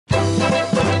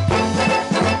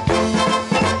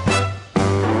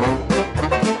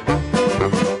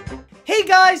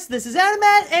this is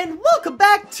Animat, and welcome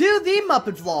back to the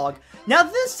Muppet Vlog. Now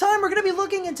this time we're going to be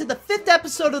looking into the 5th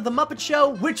episode of The Muppet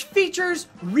Show, which features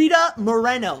Rita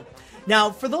Moreno. Now,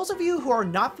 for those of you who are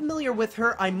not familiar with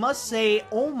her, I must say,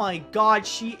 oh my god,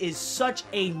 she is such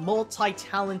a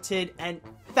multi-talented and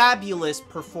fabulous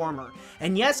performer.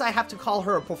 And yes, I have to call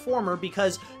her a performer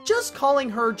because just calling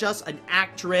her just an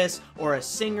actress or a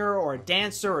singer or a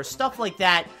dancer or stuff like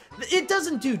that, it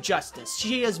doesn't do justice.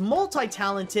 She is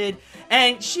multi-talented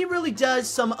and she really does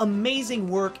some amazing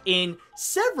work in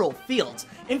several fields.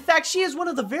 In fact, she is one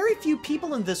of the very few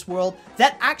people in this world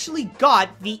that actually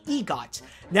got the EGOT.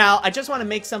 Now, I just want to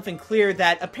make something clear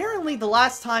that apparently the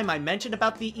last time I mentioned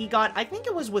about the EGOT, I think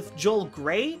it was with Joel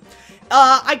Grey,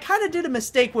 I kind of did a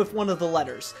mistake with one of the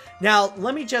letters. Now,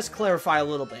 let me just clarify a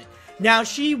little bit. Now,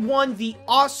 she won the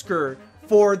Oscar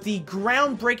for the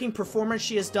groundbreaking performance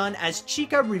she has done as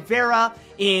Chica Rivera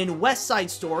in West Side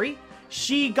Story.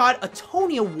 She got a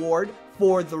Tony Award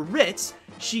for The Ritz.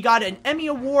 She got an Emmy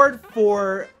Award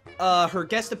for her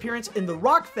guest appearance in The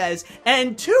Rockfez.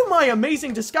 And to my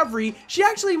amazing discovery, she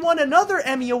actually won another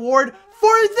Emmy Award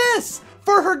for this!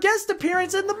 For her guest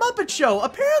appearance in The Muppet Show.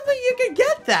 Apparently you can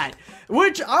get that.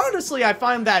 Which, honestly, I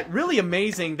find that really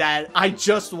amazing that I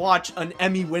just watched an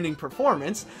Emmy-winning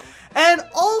performance. And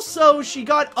also, she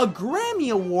got a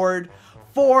Grammy Award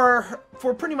for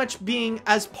pretty much being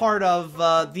as part of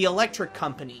the Electric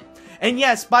Company. And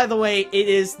yes, by the way, it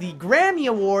is the Grammy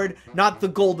Award, not the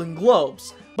Golden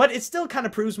Globes. But it still kind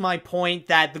of proves my point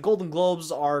that the Golden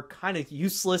Globes are kind of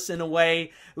useless in a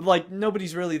way. Like,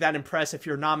 nobody's really that impressed if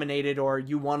you're nominated or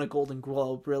you won a Golden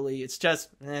Globe, really. It's just,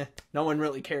 no one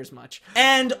really cares much.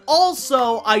 And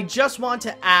also, I just want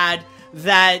to add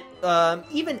that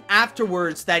even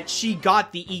afterwards that she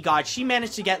got the EGOT, she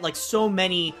managed to get like so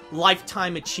many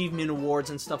Lifetime Achievement Awards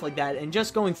and stuff like that. And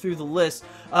just going through the list,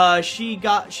 she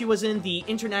was in the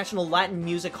International Latin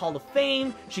Music Hall of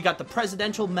Fame. She got the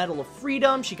Presidential Medal of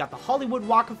Freedom. She got the Hollywood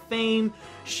Walk of Fame.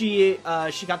 She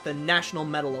got the National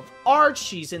Medal of Art.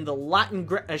 She's in the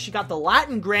she got the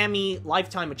Latin Grammy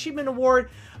Lifetime Achievement Award.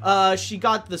 She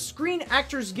got the Screen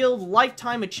Actors Guild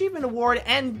Lifetime Achievement Award,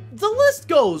 and the list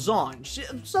goes on.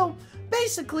 So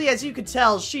basically, as you could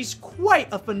tell, she's quite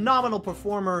a phenomenal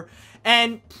performer,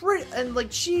 and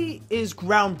like she is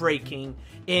groundbreaking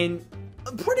in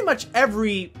pretty much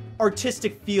every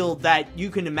artistic field that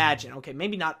you can imagine. Okay,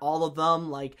 maybe not all of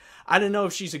them. Like, I don't know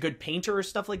if she's a good painter or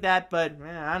stuff like that, but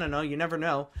I don't know. You never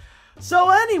know. So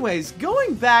anyways,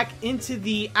 going back into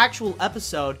the actual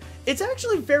episode, it's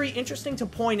actually very interesting to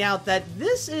point out that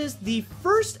this is the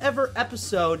first ever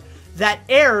episode that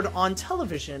aired on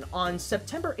television on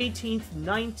September 18th,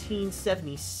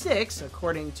 1976,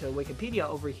 according to Wikipedia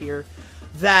over here,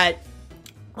 that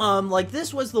like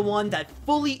this was the one that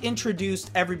fully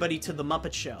introduced everybody to the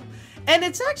Muppet Show. And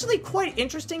it's actually quite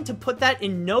interesting to put that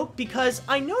in note because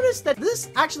I noticed that this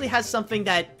actually has something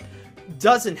that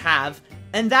doesn't have,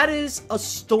 and that is a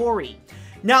story.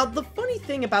 Now, the funny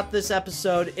thing about this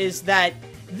episode is that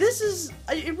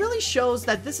it really shows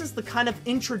that this is the kind of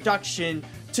introduction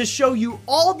to show you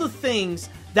all the things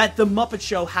that the Muppet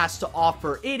Show has to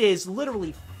offer. It is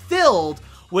literally filled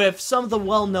with some of the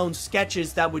well-known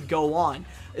sketches that would go on.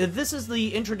 This is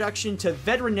the introduction to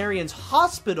Veterinarian's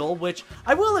Hospital, which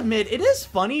I will admit, it is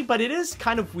funny, but it is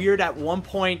kind of weird at one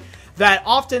point that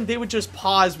often they would just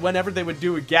pause whenever they would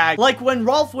do a gag. Like when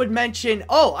Rolf would mention,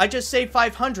 oh, I just saved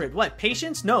 500. What,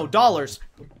 patients? No, dollars.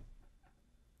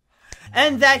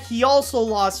 And that he also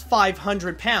lost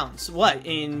 500 pounds. What,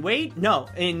 in weight? No,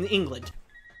 in England.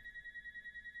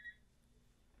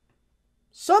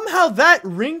 Somehow that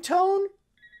ringtone,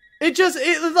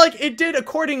 it did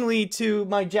accordingly to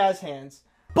my jazz hands.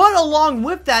 But along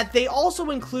with that, they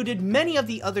also included many of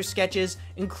the other sketches,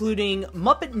 including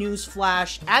Muppet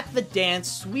Newsflash, At the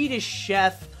Dance, Swedish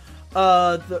Chef,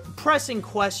 the Pressing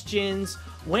Questions,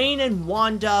 Wayne and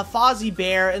Wanda, Fozzie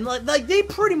Bear, and like they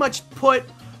pretty much put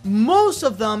most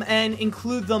of them and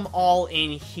include them all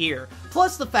in here.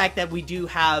 Plus the fact that we do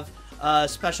have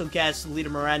special guest Rita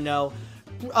Moreno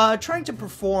trying to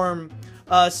perform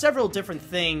several different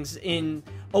things in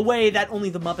a way that only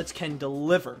the Muppets can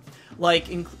deliver. Like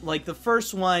the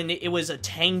first one, it was a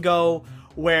tango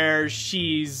where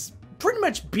she's pretty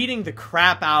much beating the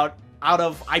crap out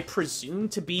of, I presume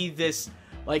to be this,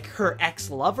 like, her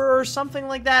ex-lover or something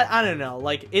like that. I don't know.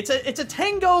 Like, it's a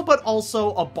tango, but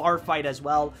also a bar fight as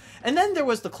well. And then there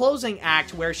was the closing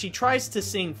act where she tries to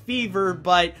sing Fever,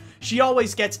 but she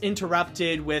always gets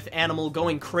interrupted with Animal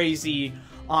going crazy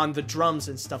on the drums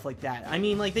and stuff like that. I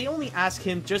mean, like, they only ask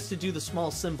him just to do the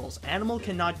small cymbals. Animal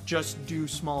cannot just do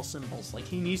small cymbals. Like,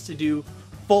 he needs to do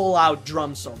full-out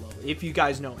drum solo, if you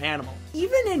guys know Animal.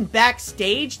 Even in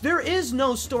Backstage, there is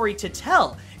no story to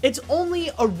tell. It's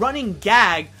only a running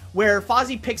gag where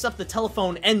Fozzie picks up the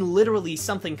telephone and literally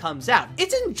something comes out.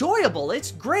 It's enjoyable,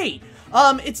 it's great.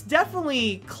 It's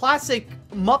definitely classic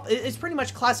it's pretty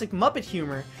much classic Muppet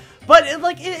humor, but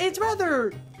it's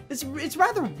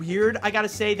rather weird, I gotta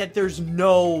say, that there's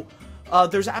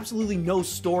absolutely no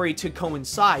story to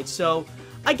coincide. So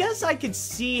I guess I could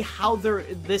see how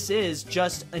this is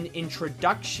just an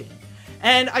introduction.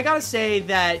 And I gotta say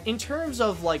that in terms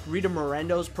of like Rita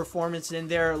Moreno's performance in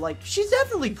there, like, she's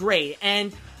definitely great.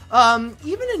 And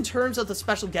even in terms of the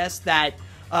special guests that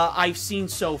I've seen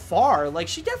so far, like,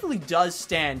 she definitely does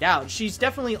stand out. She's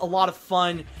definitely a lot of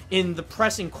fun in the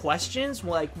pressing questions,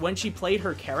 like when she played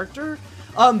her character.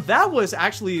 That was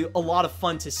actually a lot of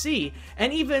fun to see.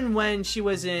 And even when she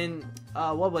was in,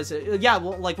 what was it? Yeah,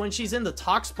 well, like when she's in the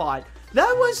talk spot,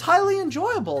 that was highly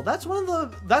enjoyable.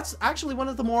 That's actually one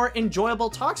of the more enjoyable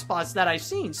talk spots that I've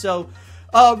seen. So,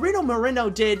 Rita Moreno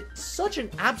did such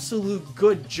an absolute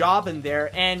good job in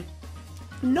there, and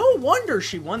no wonder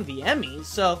she won the Emmy.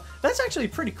 So that's actually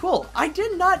pretty cool. I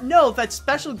did not know that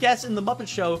special guests in the Muppet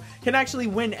Show can actually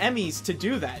win Emmys to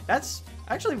do that. That's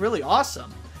actually really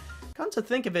awesome. Come to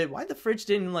think of it, why the fridge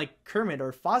didn't, like, Kermit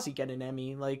or Fozzie get an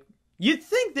Emmy? Like, you'd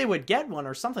think they would get one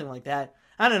or something like that.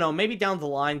 I don't know, maybe down the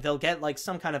line they'll get, like,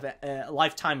 some kind of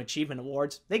Lifetime Achievement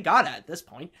Awards. They got it at this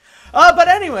point. But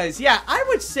anyways, yeah, I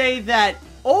would say that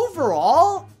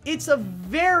overall, it's a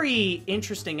very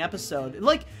interesting episode.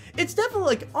 Like, it's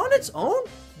definitely, like, on its own,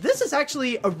 this is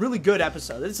actually a really good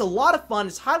episode. It's a lot of fun,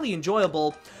 it's highly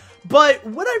enjoyable. But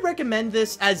would I recommend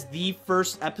this as the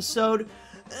first episode?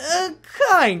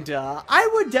 Kinda. I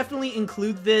would definitely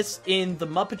include this in the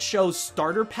Muppet Show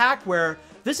Starter Pack, where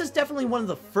this is definitely one of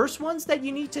the first ones that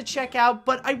you need to check out,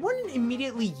 but I wouldn't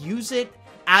immediately use it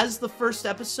as the first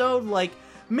episode, like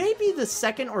maybe the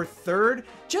second or third,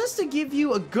 just to give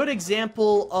you a good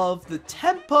example of the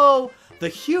tempo, the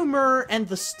humor, and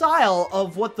the style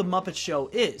of what the Muppet Show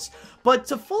is. But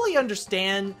to fully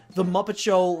understand the Muppet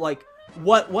Show, like,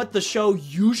 what the show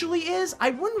usually is,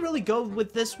 I wouldn't really go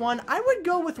with this one. I would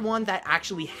go with one that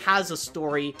actually has a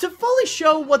story to fully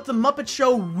show what the Muppet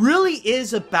Show really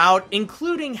is about,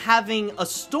 including having a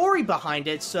story behind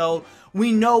it so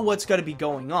we know what's going to be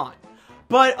going on.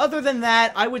 But other than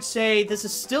that, I would say this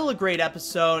is still a great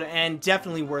episode and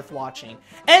definitely worth watching.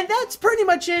 And that's pretty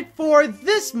much it for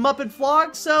this Muppet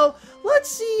vlog, so let's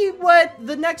see what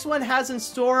the next one has in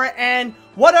store and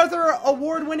what other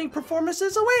award-winning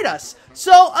performances await us.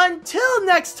 So until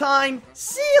next time,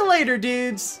 see you later,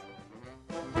 dudes!